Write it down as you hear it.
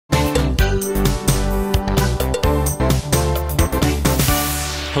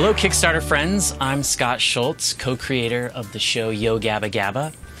Hello, Kickstarter friends. I'm Scott Schultz, co-creator of the show Yo Gabba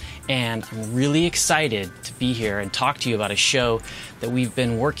Gabba, and I'm really excited to be here and talk to you about a show that we've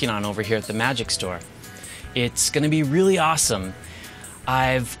been working on over here at the Magic Store. It's going to be really awesome.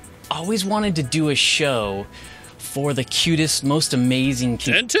 I've always wanted to do a show for the cutest, most amazing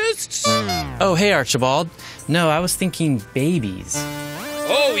dentists? Oh, hey, Archibald. No, I was thinking babies.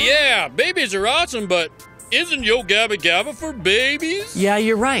 Oh, yeah, babies are awesome, but isn't Yo Gabba Gabba for babies? Yeah,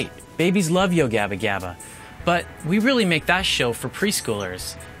 you're right. Babies love Yo Gabba Gabba. But we really make that show for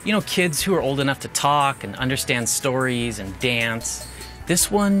preschoolers. You know, kids who are old enough to talk and understand stories and dance. This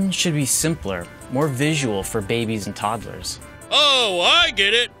one should be simpler, more visual for babies and toddlers. Oh, I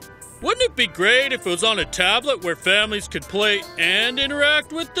get it. Wouldn't it be great if it was on a tablet where families could play and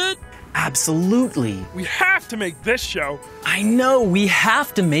interact with it? Absolutely. We have to make this show. I know, we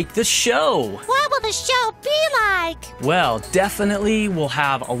have to make this show. What will the show be like? Well, definitely we'll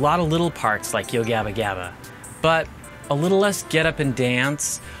have a lot of little parts like Yo Gabba Gabba, but a little less get up and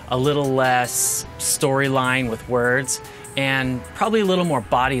dance, a little less storyline with words, and probably a little more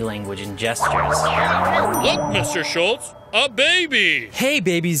body language and gestures. Look, Mr. Schultz, a baby! Hey,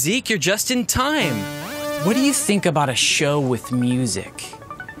 baby Zeke, you're just in time. What do you think about a show with music?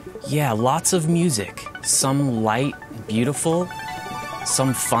 Yeah, lots of music. Some light and beautiful,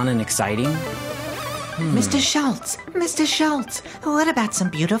 some fun and exciting. Mr. Schultz, what about some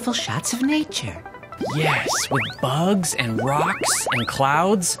beautiful shots of nature? Yes, with bugs and rocks and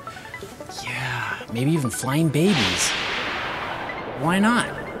clouds. Yeah, maybe even flying babies. Why not?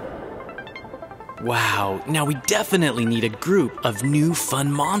 Wow, now we definitely need a group of new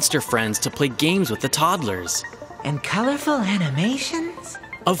fun monster friends to play games with the toddlers. And colorful animations?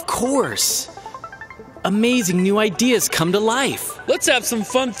 Of course! Amazing new ideas come to life. Let's have some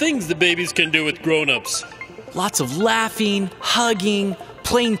fun things the babies can do with grown-ups. Lots of laughing, hugging,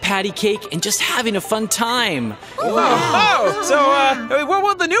 playing patty cake, and just having a fun time. So what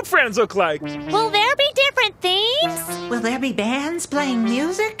will the new friends look like? Will there be different themes? Will there be bands playing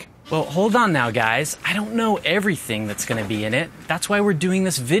music? Well, hold on now, guys. I don't know everything that's going to be in it. That's why we're doing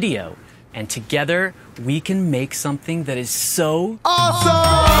this video. And together, we can make something that is so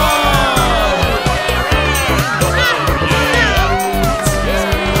awesome!